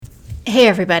Hey,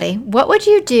 everybody. What would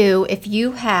you do if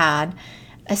you had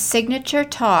a signature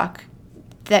talk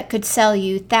that could sell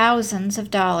you thousands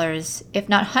of dollars, if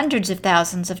not hundreds of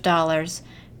thousands of dollars,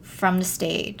 from the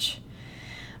stage?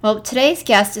 Well, today's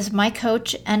guest is my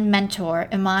coach and mentor,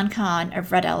 Iman Khan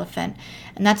of Red Elephant,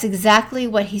 and that's exactly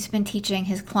what he's been teaching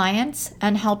his clients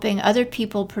and helping other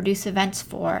people produce events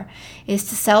for, is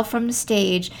to sell from the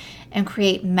stage and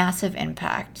create massive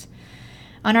impact.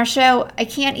 On our show, I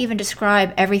can't even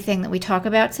describe everything that we talk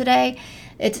about today.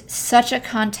 It's such a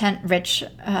content-rich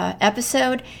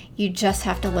episode. You just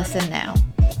have to listen now.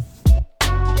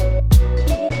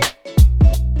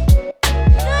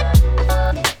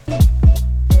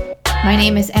 My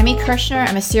name is Emmy Kirshner.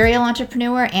 I'm a serial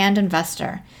entrepreneur and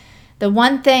investor. The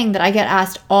one thing that I get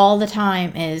asked all the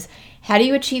time is, how do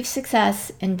you achieve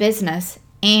success in business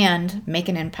and make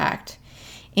an impact?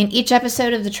 In each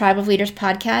episode of the Tribe of Leaders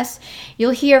podcast,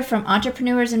 you'll hear from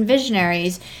entrepreneurs and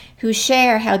visionaries who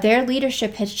share how their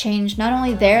leadership has changed not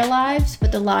only their lives,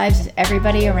 but the lives of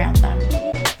everybody around them.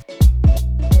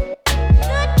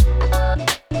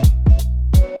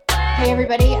 Hey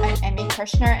everybody, I'm Emmy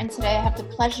Kirshner, and today I have the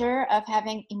pleasure of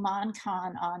having Iman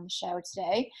Khan on the show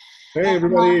today. Hey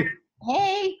everybody.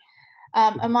 Hey.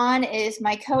 Iman is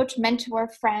my coach, mentor,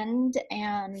 friend,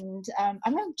 and I'm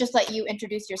going to just let you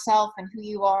introduce yourself and who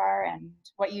you are and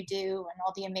what you do and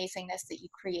all the amazingness that you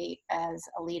create as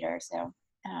a leader. So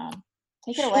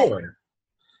take it away.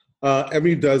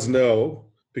 Emmy does know,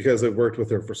 because I've worked with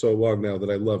her for so long now, that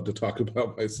I love to talk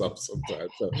about myself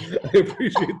sometimes. So I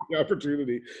appreciate the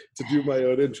opportunity to do my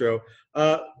own intro.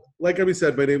 Like Emmy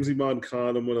said, my name is Iman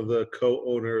Khan. I'm one of the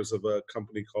co-owners of a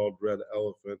company called Red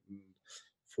Elephant. And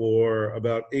for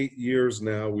about 8 years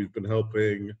now, we've been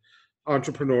helping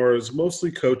entrepreneurs,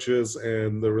 mostly coaches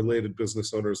and the related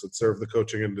business owners that serve the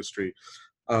coaching industry,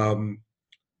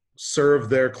 serve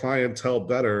their clientele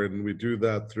better. And we do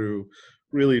that through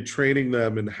really training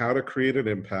them in how to create an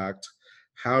impact,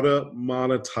 how to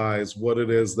monetize what it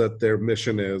is that their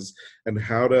mission is, and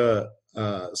how to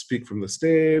speak from the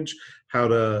stage, how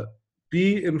to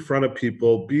be in front of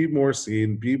people, be more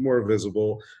seen, be more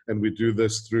visible. And we do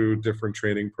this through different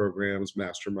training programs,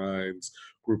 masterminds,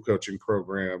 group coaching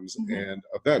programs, and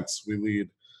events. We lead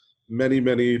many,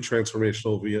 many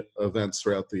transformational events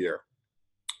throughout the year.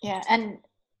 Yeah, and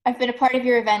I've been a part of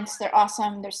your events. They're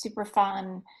awesome. They're super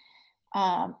fun.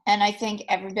 And I think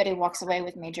everybody walks away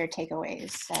with major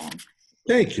takeaways. So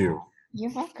thank you.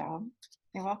 You're welcome.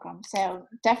 You're welcome. So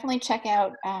definitely check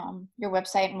out your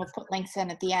website, and we'll put links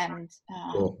in at the end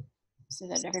Cool. so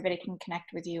that everybody can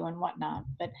connect with you and whatnot.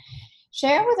 But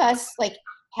share with us like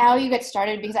how you get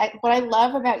started, because what I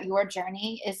love about your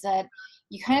journey is that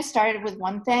you kind of started with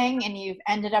one thing and you've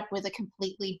ended up with a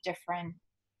completely different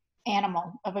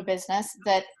animal of a business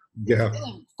that is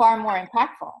really far more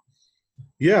impactful.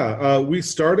 Yeah, we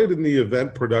started in the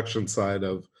event production side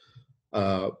of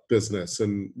business.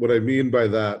 And what I mean by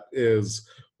that is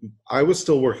I was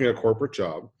still working a corporate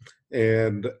job.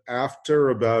 And after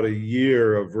about a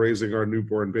year of raising our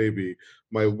newborn baby,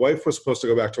 my wife was supposed to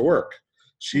go back to work.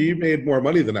 She made more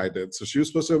money than I did. So she was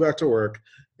supposed to go back to work.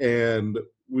 And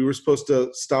we were supposed to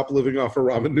stop living off of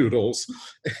ramen noodles.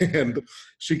 And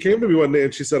she came to me one day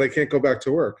and she said, I can't go back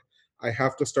to work. I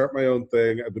have to start my own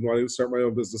thing. I've been wanting to start my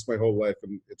own business my whole life,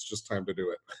 and it's just time to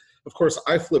do it. Of course,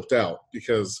 I flipped out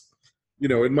because, you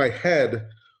know, in my head,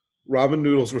 ramen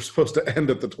noodles were supposed to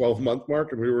end at the 12-month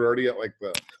mark, and we were already at like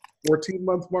the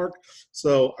 14-month mark.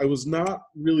 So I was not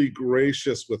really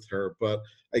gracious with her, but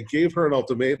I gave her an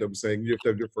ultimatum saying, you have to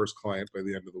have your first client by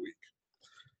the end of the week.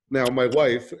 Now, my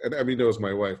wife, and Emmy knows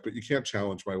my wife, but you can't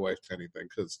challenge my wife to anything,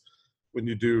 because when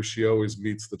you do, she always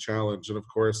meets the challenge. And of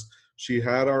course, she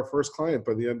had our first client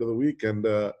by the end of the week, and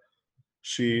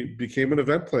she became an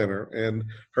event planner, and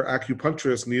her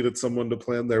acupuncturist needed someone to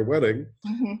plan their wedding.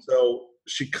 So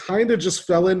she kind of just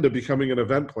fell into becoming an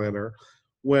event planner.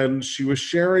 When she was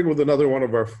sharing with another one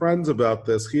of our friends about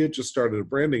this, he had just started a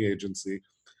branding agency,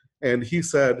 and he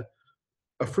said,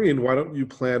 Afreen, why don't you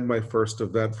plan my first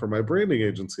event for my branding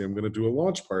agency? I'm going to do a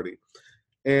launch party.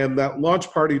 And that launch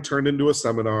party turned into a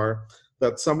seminar.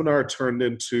 That seminar turned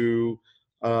into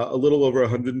a little over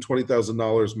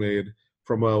 $120,000 made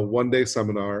from a one-day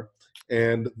seminar.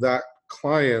 And that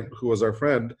client, who was our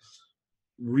friend,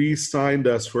 re-signed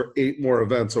us for 8 more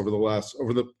events over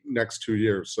the next 2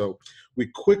 years. So we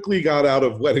quickly got out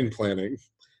of wedding planning,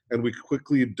 and we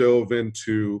quickly dove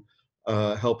into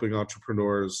helping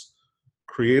entrepreneurs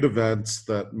create events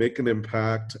that make an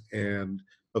impact, and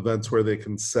events where they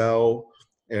can sell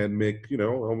and make,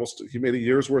 he made a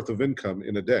year's worth of income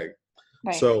in a day.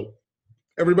 Right. So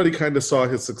everybody kind of saw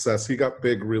his success. He got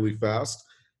big really fast.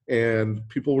 And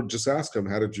people would just ask him,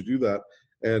 how did you do that?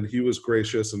 And he was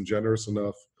gracious and generous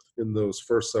enough in those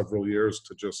first several years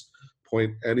to just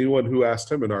point anyone who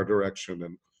asked him in our direction.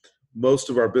 And most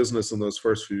of our business in those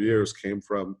first few years came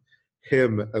from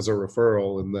him as a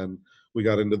referral. And then we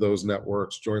got into those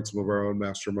networks, joined some of our own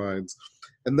masterminds.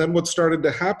 And then what started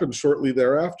to happen shortly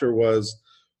thereafter was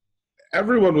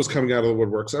everyone was coming out of the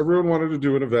woodworks. Everyone wanted to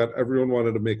do an event. Everyone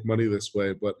wanted to make money this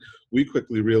way. But we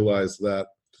quickly realized that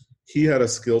he had a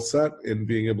skill set in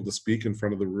being able to speak in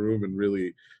front of the room and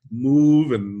really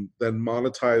move and then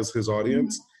monetize his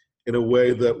audience in a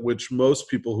way that which most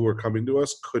people who are coming to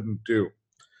us couldn't do.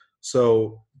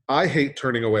 So I hate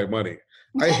turning away money.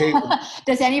 I hate.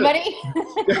 Does anybody?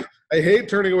 Yeah, I hate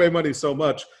turning away money so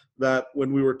much that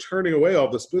when we were turning away all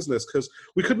this business, because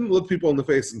we couldn't look people in the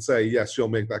face and say, yes, you'll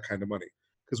make that kind of money.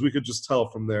 Because we could just tell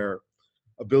from their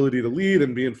ability to lead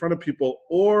and be in front of people,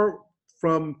 or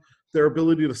from their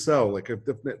ability to sell. Like if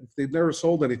they've never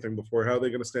sold anything before, how are they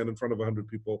going to stand in front of 100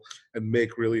 people and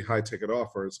make really high ticket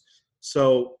offers?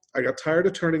 So I got tired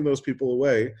of turning those people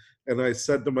away. And I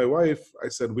said to my wife, I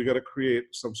said, we got to create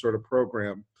some sort of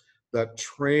program that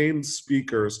trains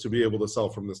speakers to be able to sell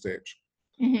from the stage.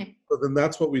 Mm-hmm. So then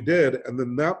that's what we did. And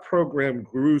then that program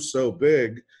grew so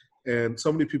big and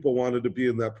so many people wanted to be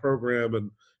in that program.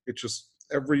 And it just,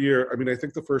 every year, I mean, I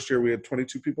think the first year we had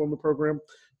 22 people in the program.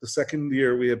 The second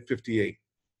year we had 58.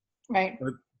 Right.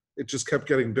 It just kept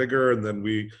getting bigger. And then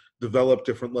we developed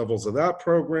different levels of that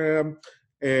program.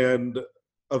 And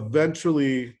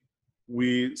eventually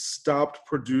we stopped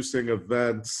producing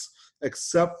events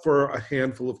except for a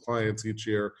handful of clients each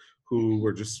year who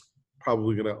were just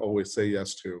probably going to always say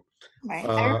yes to. Right.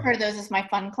 I refer to those as my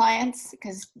fun clients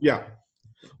because. Yeah.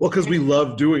 Well, because we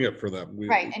love doing it for them.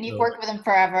 Right. And you've worked with them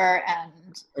forever.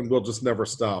 And we'll just never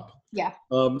stop. Yeah.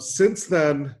 Since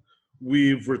then,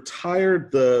 we've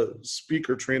retired the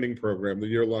speaker training program, the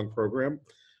year-long program,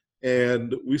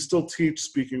 and we still teach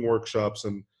speaking workshops.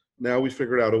 And now we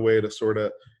figured out a way to sort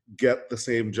of get the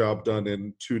same job done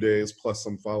in 2 days plus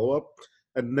some follow-up.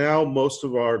 And now most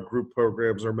of our group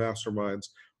programs or masterminds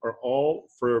are all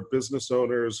for business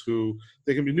owners who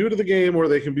they can be new to the game or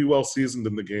they can be well seasoned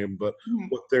in the game. But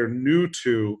what they're new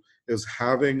to is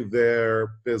having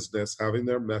their business, having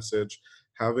their message,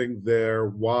 having their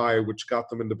why, which got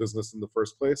them into business in the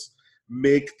first place,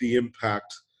 make the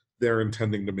impact they're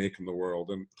intending to make in the world.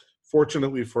 And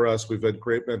fortunately for us, we've had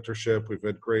great mentorship, we've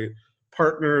had great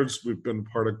partners, we've been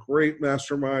part of great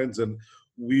masterminds, and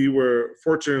we were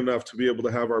fortunate enough to be able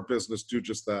to have our business do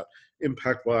just that,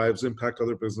 impact lives, impact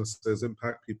other businesses,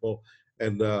 impact people,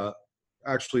 and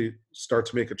actually start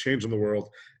to make a change in the world.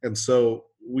 And so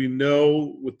we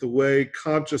know with the way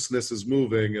consciousness is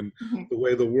moving and the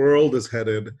way the world is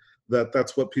headed, that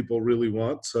that's what people really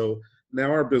want. So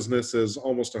now our business is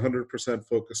almost 100%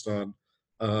 focused on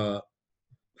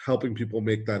helping people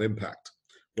make that impact.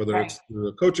 Whether it's through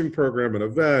a coaching program, an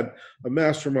event, a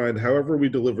mastermind, however we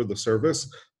deliver the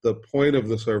service, the point of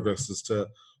the service is to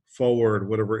forward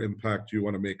whatever impact you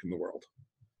want to make in the world.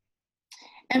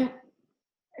 And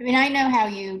I mean, I know how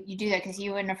you do that because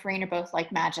you and Afreen are both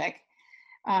like magic.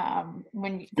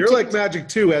 You're like magic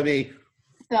too, Emmy.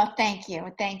 Well, thank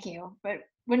you. But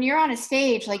when you're on a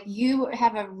stage, like you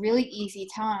have a really easy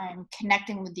time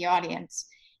connecting with the audience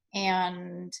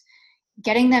and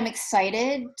getting them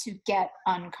excited to get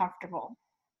uncomfortable.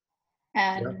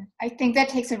 And I think that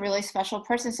takes a really special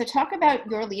person. So talk about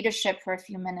your leadership for a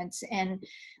few minutes. And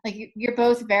like you're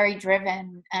both very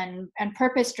driven and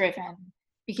purpose driven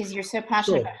because you're so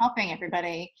passionate about helping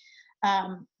everybody.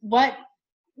 What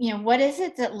is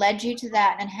it that led you to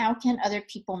that, and how can other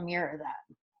people mirror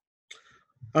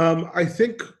that? I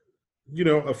think,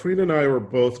 Afreen and I were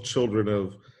both children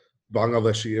of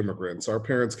Bangladeshi immigrants. Our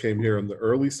parents came here in the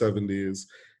early 70s,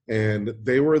 and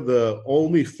they were the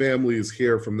only families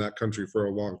here from that country for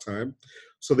a long time.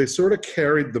 So they sort of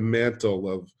carried the mantle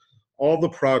of all the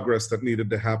progress that needed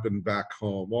to happen back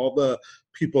home, all the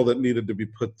people that needed to be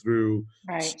put through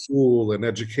school and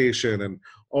education, and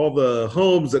all the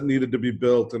homes that needed to be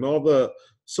built, and all the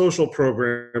social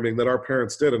programming that our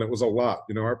parents did. And it was a lot.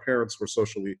 Our parents were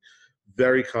socially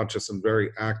very conscious and very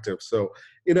active. So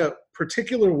in a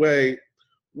particular way,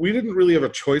 we didn't really have a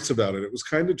choice about it. It was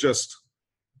kind of just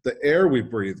the air we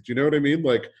breathed. You know what I mean?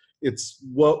 Like it's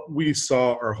what we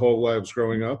saw our whole lives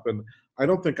growing up. And I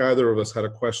don't think either of us had a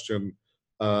question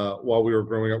while we were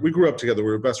growing up. We grew up together.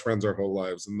 We were best friends our whole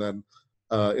lives. And then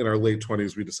in our late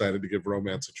 20s, we decided to give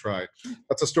romance a try.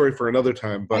 That's a story for another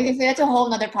time. But that's a whole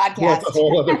nother podcast. That's a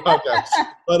whole other podcast.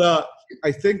 But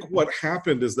I think what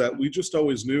happened is that we just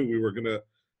always knew we were going to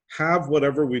have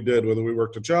whatever we did, whether we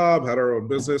worked a job, had our own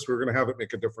business, we were going to have it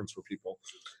make a difference for people,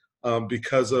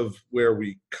 because of where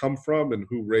we come from and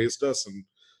who raised us and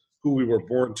who we were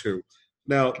born to.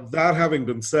 Now, that having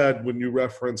been said, when you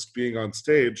referenced being on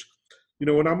stage,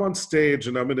 when I'm on stage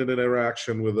and I'm in an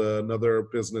interaction with another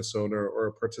business owner or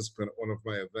a participant at one of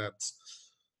my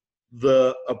events,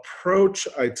 the approach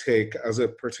I take as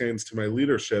it pertains to my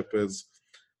leadership is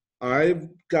I've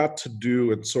got to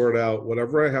do and sort out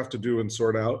whatever I have to do and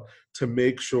sort out to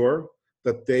make sure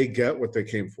that they get what they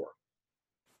came for.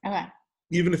 Okay.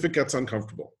 Even if it gets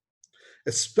uncomfortable,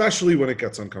 especially when it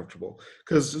gets uncomfortable.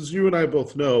 Because as you and I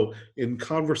both know, in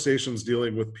conversations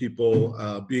dealing with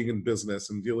people being in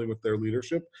business and dealing with their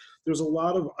leadership, there's a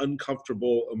lot of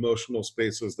uncomfortable emotional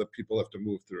spaces that people have to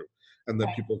move through and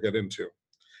that people get into.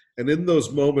 And in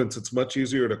those moments, it's much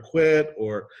easier to quit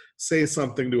or say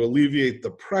something to alleviate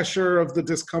the pressure of the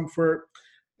discomfort.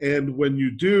 And when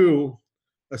you do,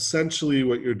 essentially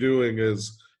what you're doing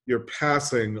is you're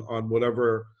passing on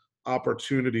whatever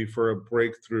opportunity for a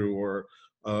breakthrough or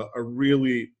a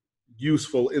really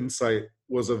useful insight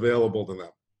was available to them.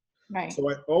 Right. So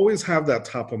I always have that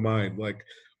top of mind, like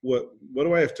what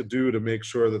do I have to do to make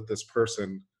sure that this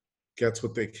person gets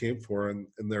what they came for and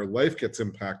their life gets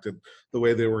impacted the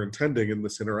way they were intending in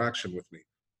this interaction with me.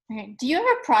 Okay. Do you have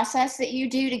a process that you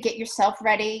do to get yourself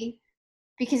ready?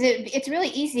 Because it's really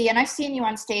easy, and I've seen you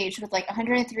on stage with like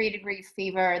 103-degree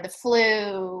fever, the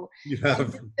flu,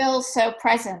 and you feel so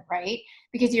present, right?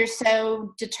 Because you're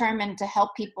so determined to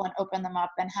help people and open them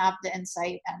up and have the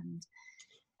insight and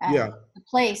the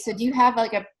place. So do you have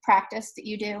like a practice that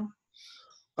you do?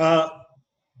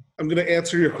 I'm going to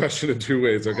answer your question in two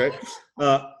ways, okay?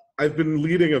 I've been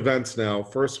leading events now,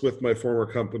 first with my former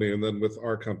company and then with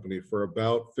our company for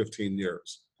about 15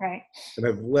 years. Right. And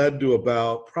I've led to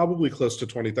about probably close to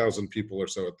 20,000 people or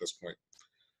so at this point.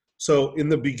 So in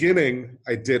the beginning,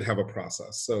 I did have a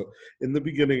process. So in the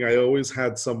beginning, I always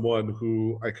had someone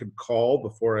who I could call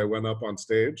before I went up on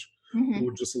stage, who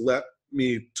would just let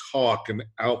me talk and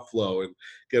outflow and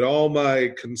get all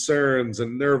my concerns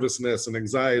and nervousness and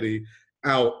anxiety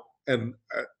out. And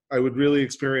I would really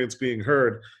experience being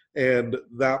heard. And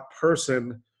that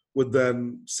person would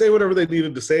then say whatever they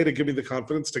needed to say to give me the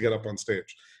confidence to get up on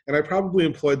stage. And I probably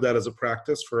employed that as a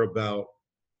practice for about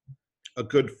a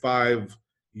good 5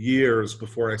 years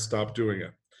before I stopped doing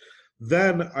it.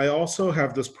 Then I also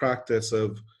have this practice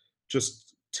of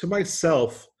just to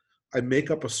myself, I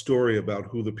make up a story about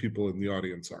who the people in the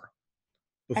audience are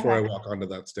before I walk onto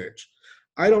that stage.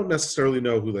 I don't necessarily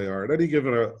know who they are. At any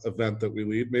given event that we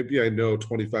lead, maybe I know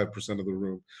 25% of the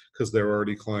room because they're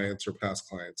already clients or past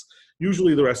clients.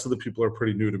 Usually the rest of the people are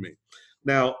pretty new to me.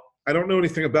 Now, I don't know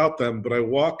anything about them, but I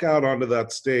walk out onto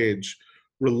that stage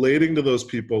relating to those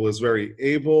people as very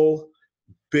able,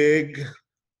 big,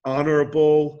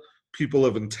 honorable people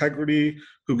of integrity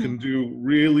who can do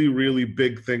really, really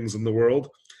big things in the world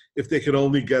if they can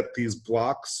only get these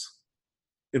blocks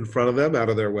in front of them out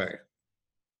of their way.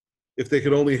 If they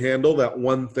can only handle that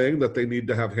one thing that they need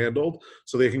to have handled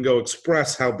so they can go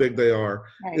express how big they are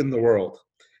in the world.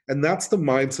 And that's the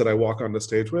mindset I walk on the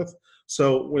stage with.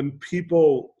 So when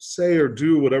people say or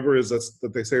do whatever it is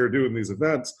that they say or do in these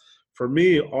events, for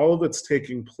me, all of it's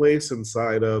taking place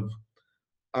inside of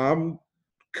I'm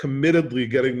committedly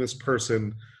getting this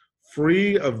person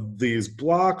free of these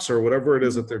blocks or whatever it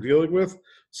is that they're dealing with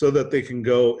so that they can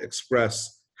go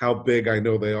express how big I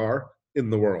know they are in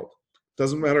the world.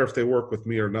 Doesn't matter if they work with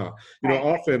me or not.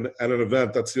 Often at an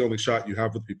event, that's the only shot you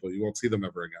have with people. You won't see them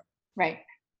ever again. Right.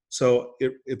 So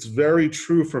it's very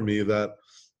true for me that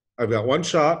I've got one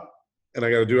shot and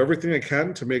I got to do everything I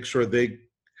can to make sure they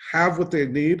have what they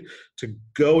need to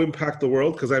go impact the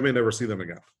world because I may never see them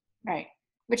again. Right.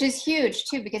 Which is huge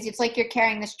too, because it's like you're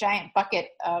carrying this giant bucket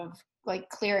of like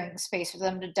clearing space for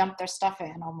them to dump their stuff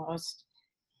in almost.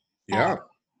 Yeah.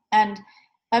 And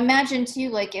imagine too,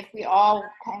 like if we all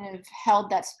kind of held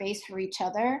that space for each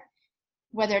other,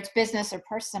 whether it's business or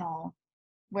personal,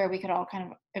 where we could all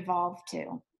kind of evolve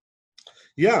to.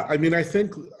 Yeah. I mean, I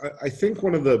think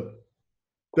one of the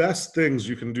best things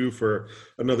you can do for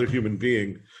another human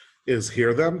being is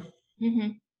hear them.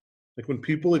 Like when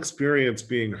people experience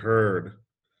being heard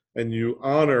and you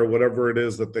honor whatever it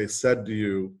is that they said to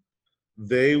you,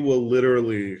 they will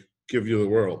literally give you the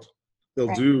world.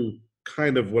 They'll do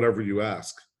kind of whatever you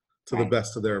ask to the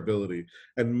best of their ability.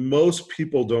 And most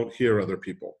people don't hear other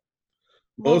people.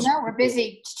 Well, no, we're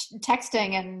busy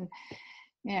texting and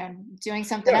doing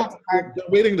something else. They're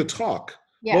waiting to talk.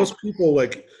 Yeah. Most people,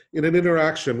 like in an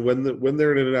interaction, when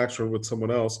they're in an interaction with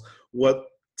someone else, what's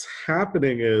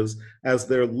happening is as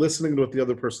they're listening to what the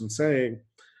other person's saying,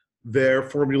 they're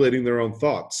formulating their own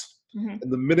thoughts. Mm-hmm.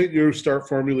 And the minute you start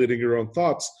formulating your own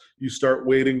thoughts, you start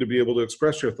waiting to be able to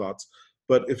express your thoughts.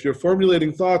 But if you're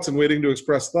formulating thoughts and waiting to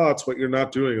express thoughts, what you're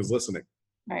not doing is listening.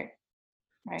 Right.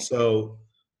 Right. So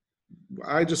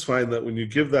I just find that when you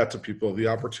give that to people, the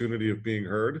opportunity of being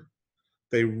heard,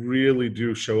 they really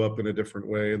do show up in a different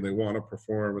way, and they want to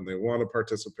perform and they want to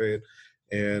participate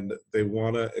and they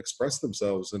want to express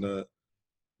themselves in a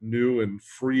new and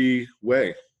free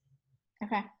way.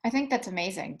 Okay. I think that's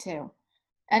amazing too.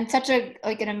 And such a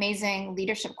like an amazing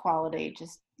leadership quality,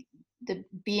 just the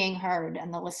being heard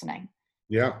and the listening.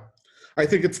 Yeah. I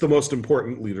think it's the most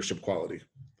important leadership quality.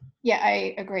 Yeah,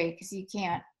 I agree, because you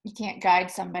can't guide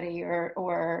somebody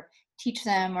or teach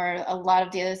them, or a lot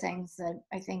of the other things that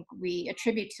I think we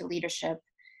attribute to leadership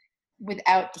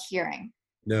without the hearing.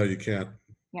 No, you can't.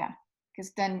 Yeah,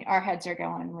 because then our heads are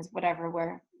going with whatever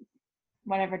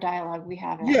dialogue we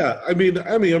have. Yeah,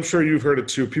 I'm sure you've heard it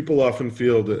too. People often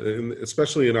feel,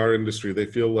 especially in our industry, they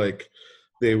feel like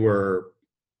they were,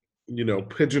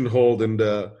 pigeonholed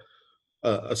into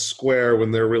a square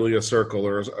when they're really a circle,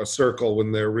 or a circle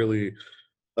when they're really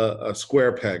a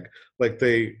square peg. Like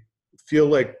they feel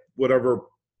like whatever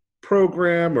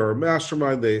program or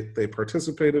mastermind they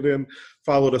participated in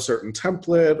followed a certain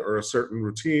template or a certain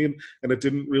routine, and it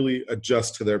didn't really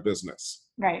adjust to their business.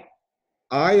 Right.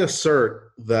 I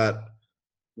assert that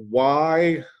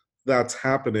why that's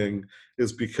happening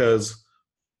is because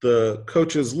the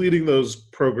coaches leading those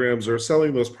programs or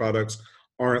selling those products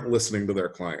aren't listening to their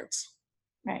clients.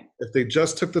 Right. If they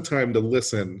just took the time to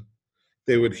listen,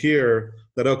 they would hear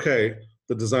that, okay,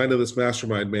 the design of this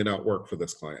mastermind may not work for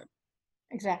this client.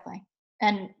 Exactly.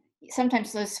 And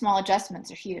sometimes those small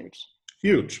adjustments are huge.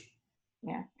 Huge.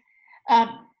 Yeah.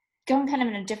 Going kind of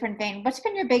in a different vein, what's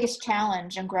been your biggest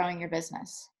challenge in growing your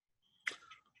business?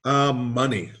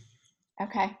 Money.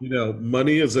 Okay.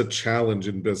 Money is a challenge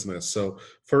in business. So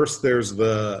first there's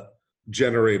the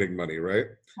generating money, right?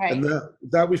 Right. And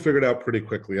that we figured out pretty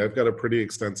quickly. I've got a pretty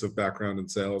extensive background in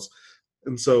sales.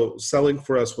 And so selling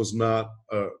for us was not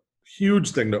a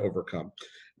huge thing to overcome.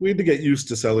 We had to get used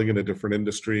to selling in a different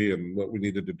industry and what we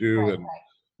needed to do. Right, and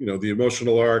right. the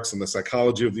emotional arcs and the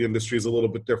psychology of the industry is a little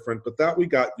bit different, but that we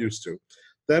got used to.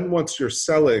 Then once you're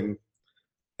selling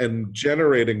and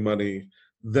generating money,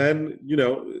 then,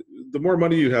 the more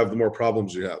money you have, the more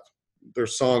problems you have.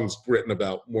 There's songs written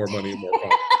about more money and more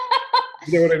problems.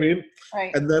 You know what I mean?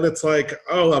 Right. And then it's like,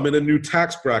 oh, I'm in a new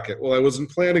tax bracket. Well, I wasn't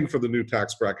planning for the new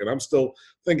tax bracket. I'm still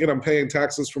thinking I'm paying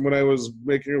taxes from when I was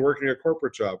working a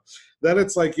corporate job. Then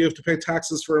it's like you have to pay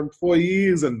taxes for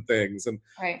employees and things. And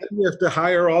Right. then you have to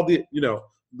hire all the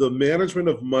management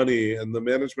of money and the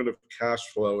management of cash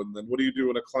flow. And then what do you do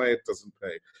when a client doesn't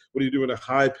pay? What do you do when a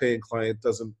high-paying client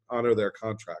doesn't honor their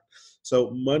contract? So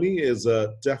money is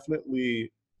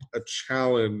definitely a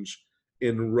challenge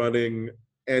in running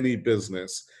any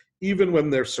business, even when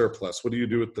they're surplus. What do you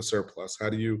do with the surplus? How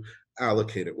do you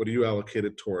allocate it? What do you allocate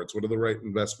it towards? What are the right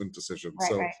investment decisions? Right,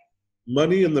 So right.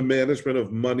 money and the management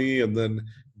of money, and then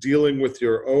dealing with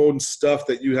your own stuff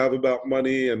that you have about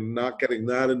money and not getting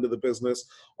that into the business,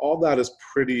 all that is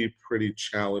pretty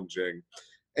challenging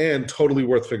and totally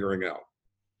worth figuring out.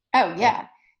 Oh, yeah.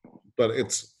 But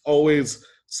it's always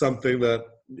something that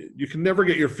you can never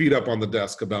get your feet up on the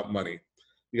desk about money.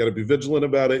 You got to be vigilant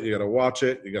about it. You got to watch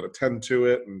it. You got to tend to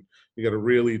it, and you got to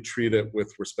really treat it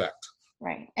with respect.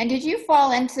 Right. And did you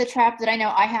fall into the trap that I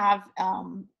know I have,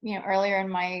 earlier in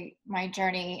my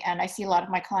journey, and I see a lot of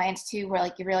my clients too, where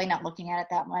like you're really not looking at it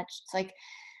that much. It's like,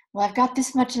 well, I've got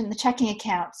this much in the checking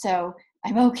account, so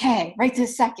I'm okay right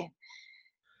this second.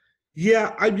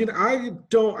 Yeah, I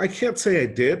can't say I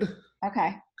did,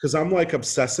 Okay. because I'm like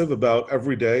obsessive about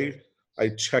every day. I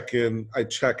check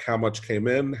how much came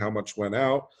in, how much went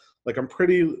out. Like I'm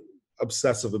pretty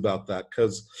obsessive about that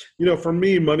because, for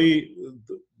me, money,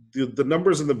 the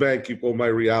numbers in the bank equal my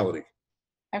reality.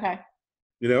 Okay.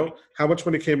 How much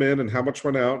money came in and how much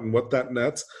went out and what that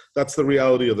nets, that's the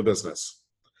reality of the business.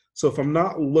 So if I'm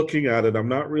not looking at it, I'm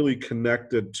not really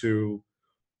connected to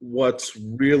what's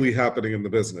really happening in the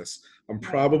business. I'm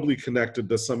probably connected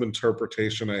to some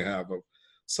interpretation I have of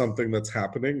something that's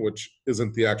happening, which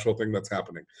isn't the actual thing that's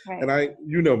happening. Right.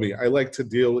 And me, I like to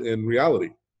deal in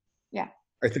reality. Yeah.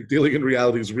 I think dealing in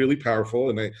reality is really powerful.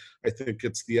 And I think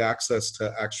it's the access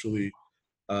to actually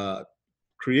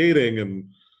creating and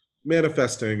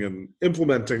manifesting and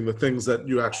implementing the things that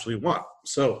you actually want.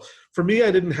 So for me,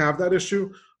 I didn't have that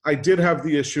issue. I did have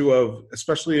the issue of,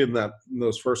 especially in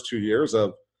those first 2 years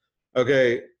of,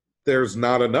 okay, there's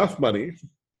not enough money.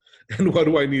 And what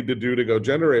do I need to do to go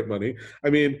generate money? I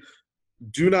mean,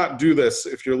 do not do this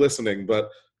if you're listening, but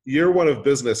Year one of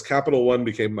business, Capital One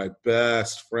became my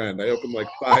best friend. I opened like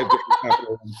 5 different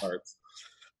Capital One cards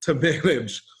to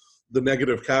manage the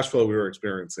negative cash flow we were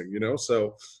experiencing,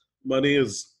 So money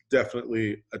is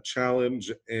definitely a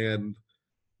challenge. And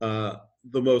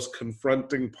the most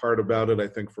confronting part about it, I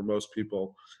think, for most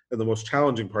people, and the most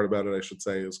challenging part about it, I should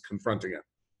say, is confronting it.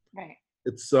 Right.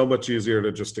 It's so much easier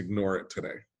to just ignore it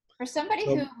today. For somebody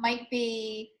who might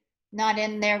be not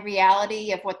in their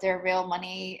reality of what their real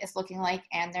money is looking like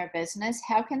and their business,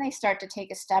 how can they start to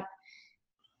take a step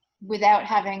without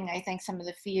having, I think, some of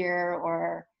the fear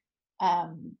or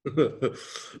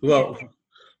Well, a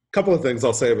couple of things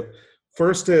I'll say.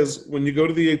 First is when you go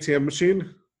to the ATM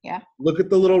machine, yeah. Look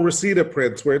at the little receipt it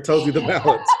prints where it tells you the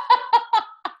balance.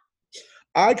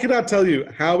 I cannot tell you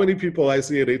how many people I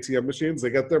see at ATM machines, they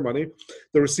get their money,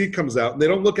 the receipt comes out, and they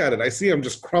don't look at it. I see them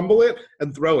just crumble it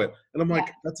and throw it. And I'm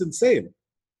like, that's insane.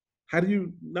 How do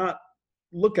you not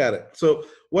look at it? So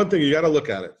one thing, you got to look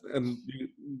at it. And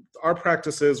our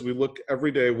practice is we look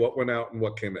every day what went out and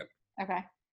what came in. Okay.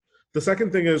 The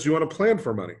second thing is you want to plan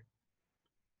for money.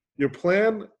 Your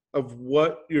plan of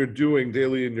what you're doing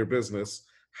daily in your business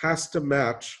has to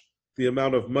match the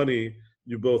amount of money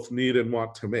you both need and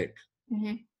want to make.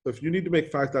 Mm-hmm. So if you need to make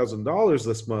 $5,000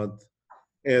 this month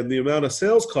and the amount of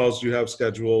sales calls you have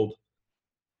scheduled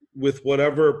with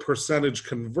whatever percentage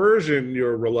conversion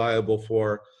you're reliable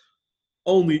for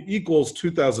only equals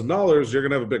 $2,000, you're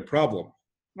going to have a big problem.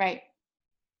 Right.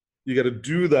 You got to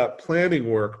do that planning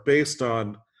work based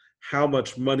on how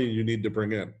much money you need to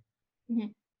bring in. Mm-hmm.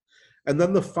 And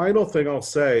then the final thing I'll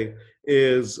say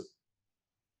is,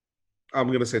 I'm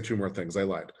going to say 2 more things. I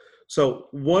lied. So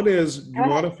one is you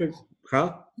want to figure,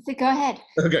 Go ahead.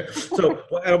 Okay. So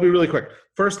I'll be really quick.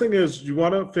 First thing is you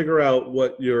want to figure out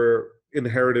what your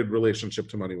inherited relationship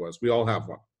to money was. We all have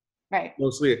one. Right.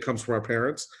 Mostly it comes from our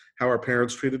parents. How our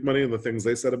parents treated money and the things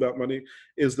they said about money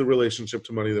is the relationship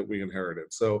to money that we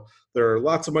inherited. So there are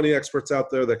lots of money experts out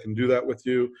there that can do that with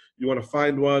you. You want to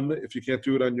find one if you can't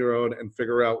do it on your own and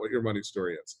figure out what your money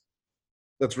story is.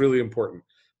 That's really important.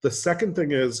 The second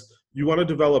thing is you want to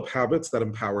develop habits that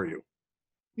empower you.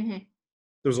 Mm-hmm.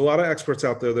 There's a lot of experts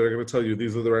out there that are going to tell you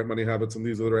these are the right money habits and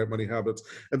these are the right money habits.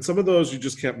 And some of those you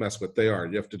just can't mess with. They are.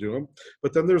 You have to do them.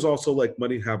 But then there's also like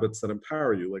money habits that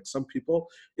empower you. Like some people,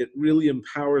 it really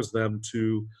empowers them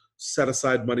to set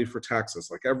aside money for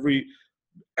taxes. Like every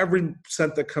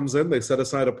cent that comes in, they set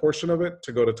aside a portion of it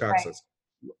to go to taxes.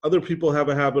 Right. Other people have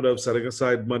a habit of setting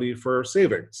aside money for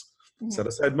savings. Mm-hmm. Set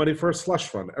aside money for a slush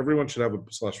fund. Everyone should have a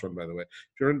slush fund, by the way.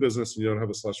 If you're in business and you don't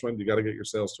have a slush fund, you got to get your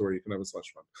sales to where you can have a slush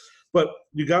fund. But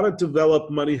you got to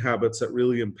develop money habits that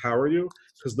really empower you,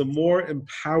 because the more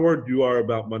empowered you are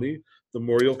about money, the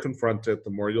more you'll confront it,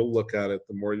 the more you'll look at it,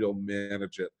 the more you'll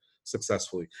manage it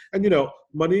successfully. And,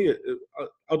 money,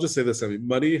 I'll just say this,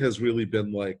 money has really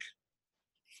been like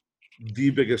the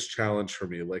biggest challenge for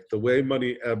me. Like the way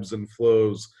money ebbs and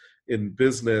flows in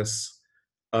business,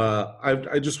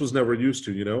 I just was never used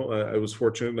to, I was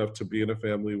fortunate enough to be in a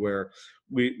family where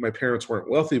my parents weren't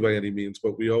wealthy by any means,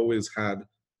 but we always had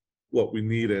what we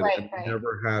needed. Right, and right.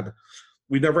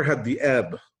 we never had the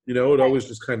ebb, it always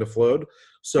just kind of flowed.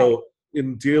 So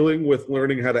in dealing with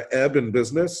learning how to ebb in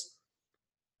business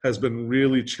has been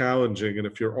really challenging. And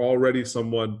if you're already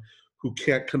someone who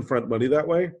can't confront money that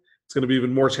way, it's going to be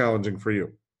even more challenging for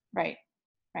you. Right.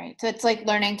 Right. So it's like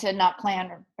learning to not plan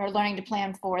or learning to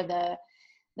plan for the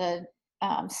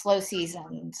slow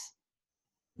seasons.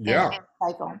 Yeah.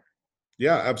 Cycle.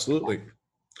 Yeah, absolutely. Yeah.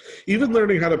 Even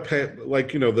learning how to pay,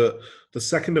 like, the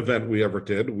second event we ever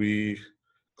did, we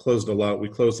closed a lot. We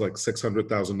closed like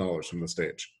 $600,000 from the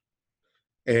stage.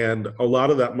 And a lot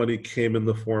of that money came in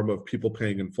the form of people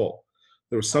paying in full.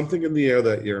 There was something in the air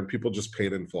that year and people just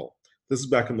paid in full. This is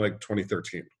back in like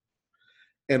 2013.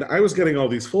 And I was getting all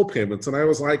these full payments and I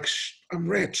was like, I'm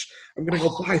rich. I'm going to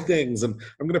go buy things and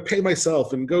I'm going to pay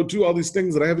myself and go do all these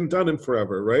things that I haven't done in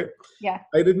forever, right? Yeah.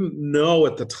 I didn't know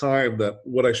at the time that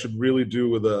what I should really do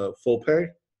with a full pay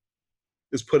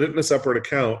is put it in a separate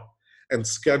account and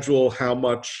schedule how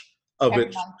much of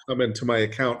it should come into my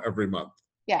account every month.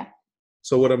 Yeah.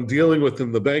 So what I'm dealing with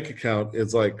in the bank account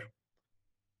is like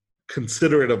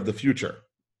considerate of the future.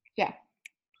 Yeah.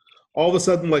 All of a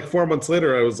sudden, like 4 months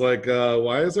later, I was like,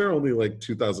 why is there only like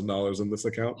 $2,000 in this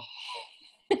account?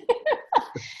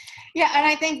 Yeah. And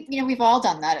I think, we've all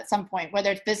done that at some point,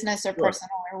 whether it's business or personal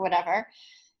or whatever,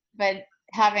 but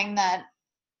having that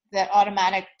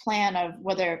automatic plan of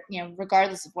whether,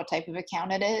 regardless of what type of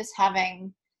account it is,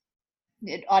 having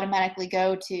it automatically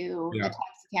go to the tax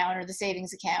account or the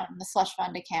savings account and the slush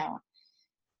fund account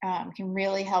can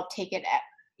really help take it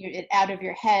out of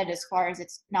your head as far as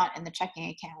it's not in the checking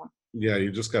account. Yeah,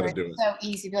 you just got Where to do it's it. so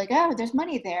easy to be like, oh, there's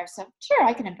money there, so sure,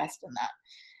 I can invest in that.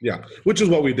 Yeah, which is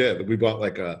what we did. We bought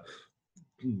like a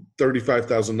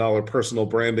 $35,000 personal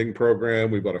branding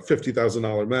program. We bought a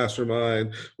 $50,000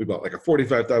 mastermind. We bought like a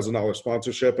 $45,000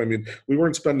 sponsorship. I mean, we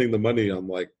weren't spending the money on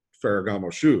like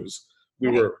Ferragamo shoes. We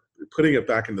Right, were putting it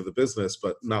back into the business,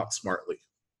 but not smartly.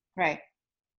 right,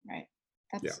 right.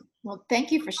 Yeah. Well,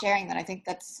 thank you for sharing that. I think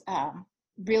that's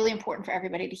really important for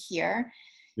everybody to hear.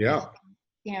 Yeah,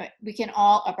 We can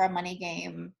all up our money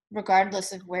game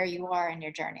regardless of where you are in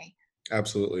your journey.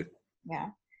 absolutely. Yeah,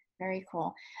 very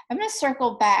cool. I'm going to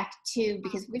circle back to,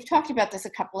 because we've talked about this a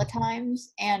couple of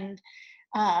times, and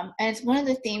it's one of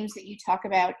the themes that you talk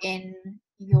about in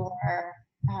your,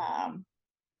 or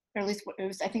at least it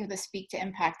was, I think, the Speak to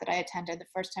Impact that I attended the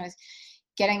first time, is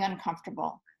getting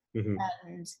uncomfortable, Hmm.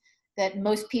 and that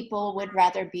most people would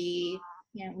rather be,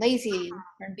 lazy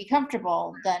and be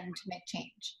comfortable than to make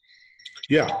change.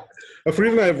 Yeah.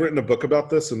 Freed and I have written a book about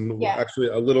this, and Yeah, actually,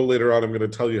 a little later on, I'm going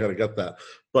to tell you how to get that.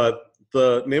 But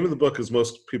the name of the book is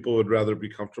Most People Would Rather Be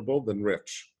Comfortable Than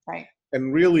Rich. right,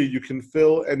 And really, you can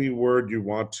fill any word you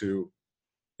want to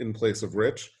in place of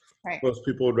rich. right. Most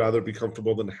people would rather be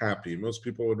comfortable than happy. Most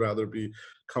people would rather be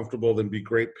comfortable than be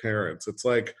great parents. It's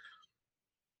like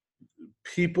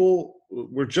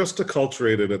we're just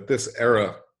acculturated at this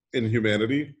era in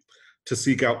humanity to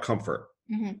seek out comfort.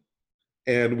 Hmm.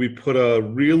 And we put a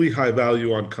really high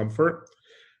value on comfort.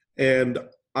 And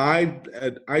I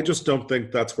I just don't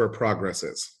think that's where progress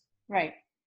is. Right.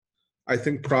 I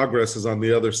think progress is on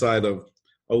the other side of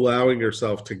allowing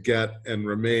yourself to get and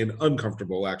remain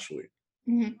uncomfortable, actually.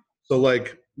 Hmm. So,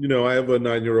 like, I have a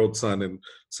 9-year-old son. In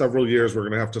several years, we're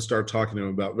going to have to start talking to him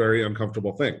about very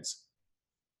uncomfortable things: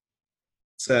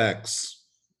 sex,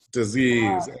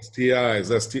 disease, STIs,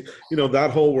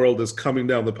 that whole world is coming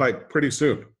down the pike pretty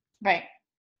soon. Right.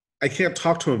 I can't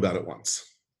talk to him about it once.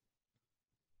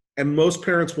 And most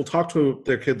parents will talk to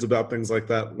their kids about things like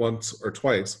that once or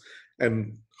twice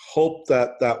and hope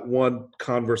that that one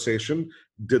conversation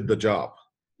did the job.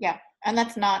 Yeah. And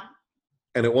that's not,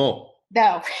 And it won't.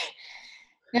 no,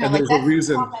 no, And like there's a that's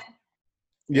reason. common. That's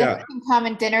Yeah. a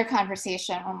common dinner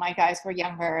conversation when my guys were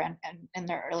younger and in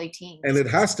their early And teens. it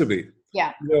has to be.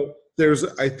 Yeah, There's,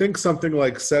 I think, something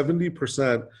like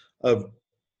 70% of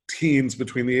teens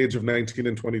between the age of 19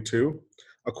 and 22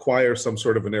 acquire some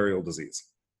sort of venereal disease.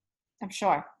 I'm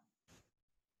sure.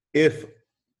 If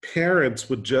parents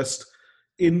would just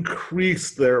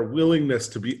increase their willingness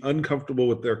to be uncomfortable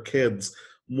with their kids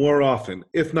more often,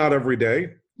 if not every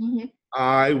day, Hmm.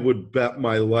 I would bet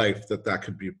my life that that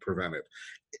could be prevented,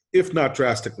 if not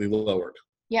drastically lowered.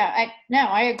 Yeah,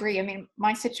 I agree. I mean,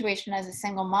 my situation as a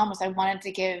single mom was I wanted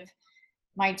to give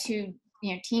my two,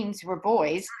 teens who were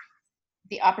boys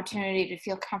the opportunity to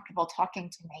feel comfortable talking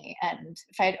to me. And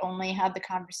if I'd only had the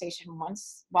conversation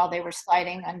once while they were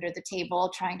sliding under the table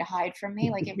trying to hide from me,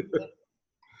 like it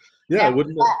Yeah, it never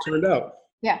wouldn't have left. turned out.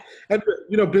 Yeah, And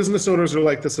business owners are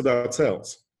like this about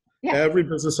sales. yeah, Every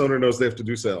business owner knows they have to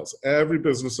do sales. Every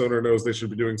business owner knows they should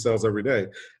be doing sales every day,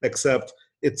 except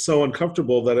it's so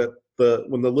uncomfortable that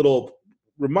when the little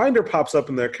reminder pops up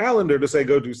in their calendar to say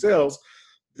go do sales,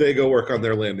 they go work on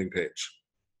their landing page,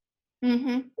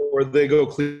 hmm, or they go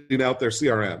clean out their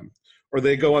CRM, or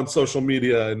they go on social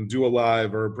media and do a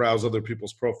live or browse other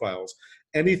people's profiles.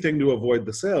 Anything to avoid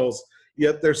the sales.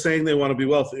 Yet they're saying they want to be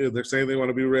wealthy. They're saying they want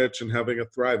to be rich and having a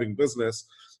thriving business.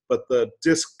 But the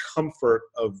discomfort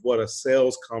of what a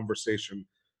sales conversation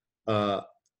uh,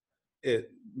 it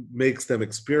makes them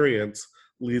experience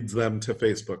leads them to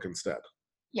Facebook instead.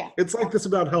 yeah, It's like this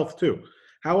about health too.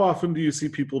 How often do you see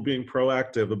people being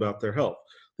proactive about their health?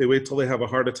 They wait till they have a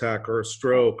heart attack or a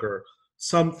stroke or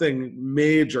something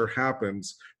major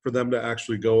happens for them to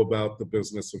actually go about the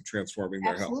business of transforming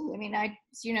their health. absolutely. I mean,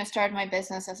 I, started my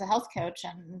business as a health coach,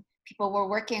 and people were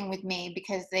working with me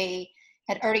because they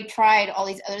had already tried all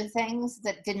these other things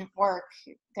that didn't work.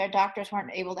 Their doctors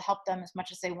weren't able to help them as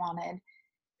much as they wanted.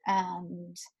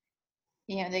 And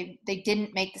they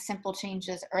didn't make the simple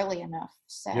changes early enough,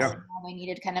 so Yeah, now they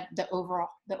needed kind of the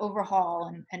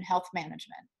overhaul and health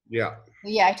management. yeah.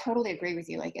 But yeah, I totally agree with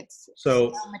you. Like it's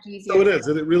So, so much so easier it to, is.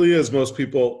 It really is. Most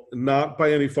people, not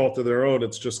by any fault of their own.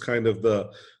 It's just kind of the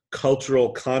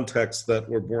cultural context that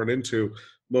we're born into.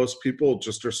 Most people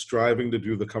just are striving to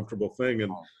do the comfortable thing,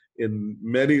 and in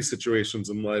many situations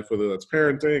in life, whether that's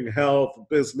parenting, health,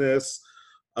 business,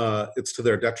 it's to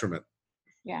their detriment.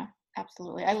 yeah,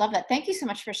 absolutely. I love that. Thank you so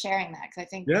much for sharing that, because I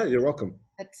think Yeah, you're welcome.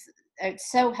 that's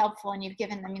it's so helpful, and you've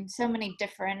given, so many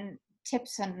different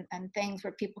tips and things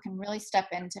where people can really step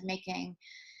into making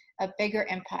a bigger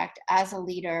impact as a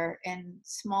leader in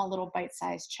small little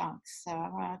bite-sized chunks. So I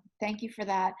want to thank you for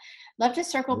that. Love to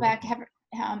circle back.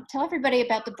 Tell everybody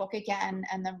about the book again,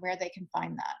 and then where they can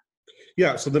find that.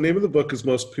 Yeah, so the name of the book is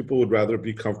Most People Would Rather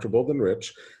Be Comfortable Than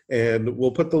Rich. And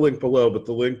we'll put the link below, but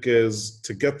the link is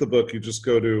to get the book, you just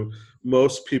go to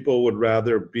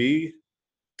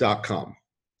mostpeoplewouldratherbe.com.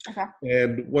 Okay.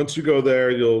 And once you go there,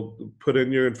 you'll put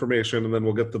in your information and then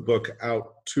we'll get the book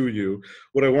out to you.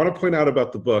 What I want to point out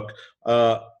about the book,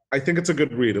 I think it's a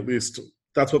good read, at least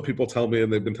that's what people tell me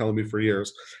and they've been telling me for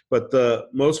years. But the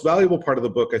most valuable part of the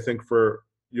book, I think, for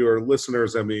your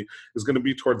listeners, Emmy, is going to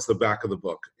be towards the back of the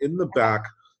book. In the back,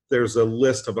 there's a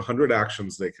list of 100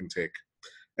 actions they can take.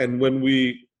 And when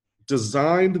we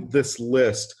designed this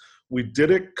list, we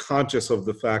did it conscious of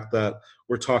the fact that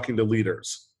we're talking to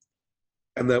leaders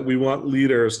and that we want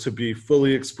leaders to be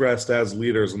fully expressed as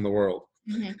leaders in the world.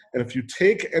 Mm-hmm. And if you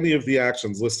take any of the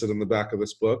actions listed in the back of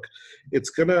this book, it's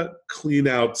going to clean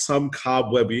out some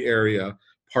cobwebby area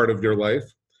part of your life,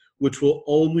 which will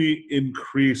only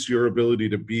increase your ability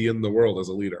to be in the world as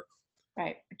a leader.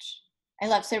 Right. Which I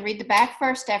love. So read the back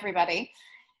first, everybody,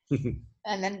 and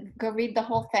then go read the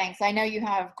whole thing. So I know you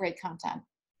have great content.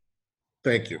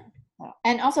 Thank you.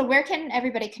 And also, where can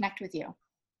everybody connect with you?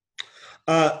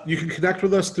 You can connect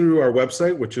with us through our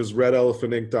website, which is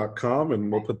redelephantink.com,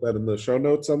 and we'll put that in the show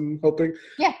notes, I'm hoping.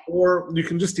 Yeah. Or you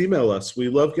can just email us. We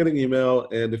love getting email,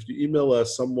 and if you email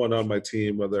us, someone on my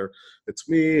team, whether it's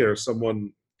me or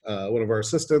someone, one of our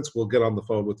assistants, will get on the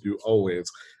phone with you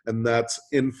always. And that's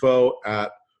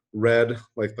info@red,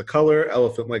 like the color,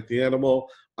 elephant like the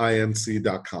animal,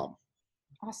 inc.com.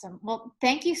 Awesome. Well,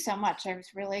 thank you so much. I was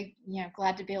really,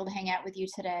 glad to be able to hang out with you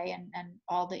today and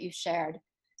all that you shared.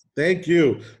 Thank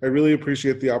you. I really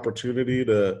appreciate the opportunity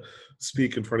to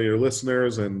speak in front of your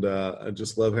listeners, and I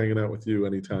just love hanging out with you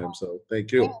anytime. So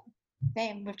thank you.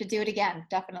 Same. We have to do it again,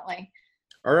 definitely.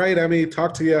 All right, Emmy,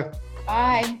 talk to you.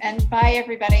 Bye, and bye,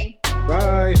 everybody.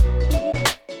 Bye.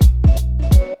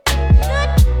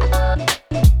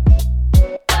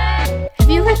 Have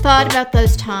you ever thought about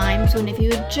those times when if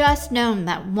you had just known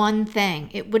that one thing,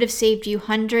 it would have saved you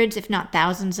hundreds, if not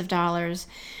thousands of dollars?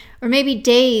 Or maybe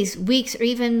days, weeks, or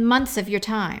even months of your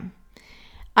time.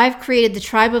 I've created the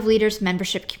Tribe of Leaders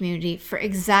membership community for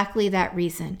exactly that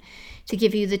reason, to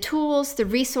give you the tools, the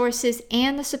resources,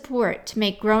 and the support to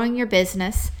make growing your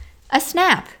business a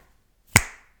snap.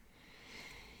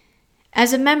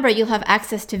 As a member, you'll have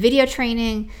access to video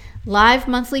training, live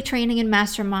monthly training and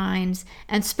masterminds,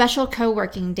 and special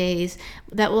co-working days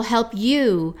that will help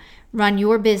you run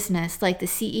your business like the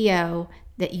CEO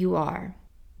that you are.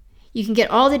 You can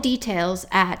get all the details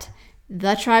at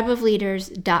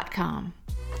thetribeofleaders.com.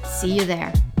 See you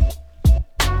there.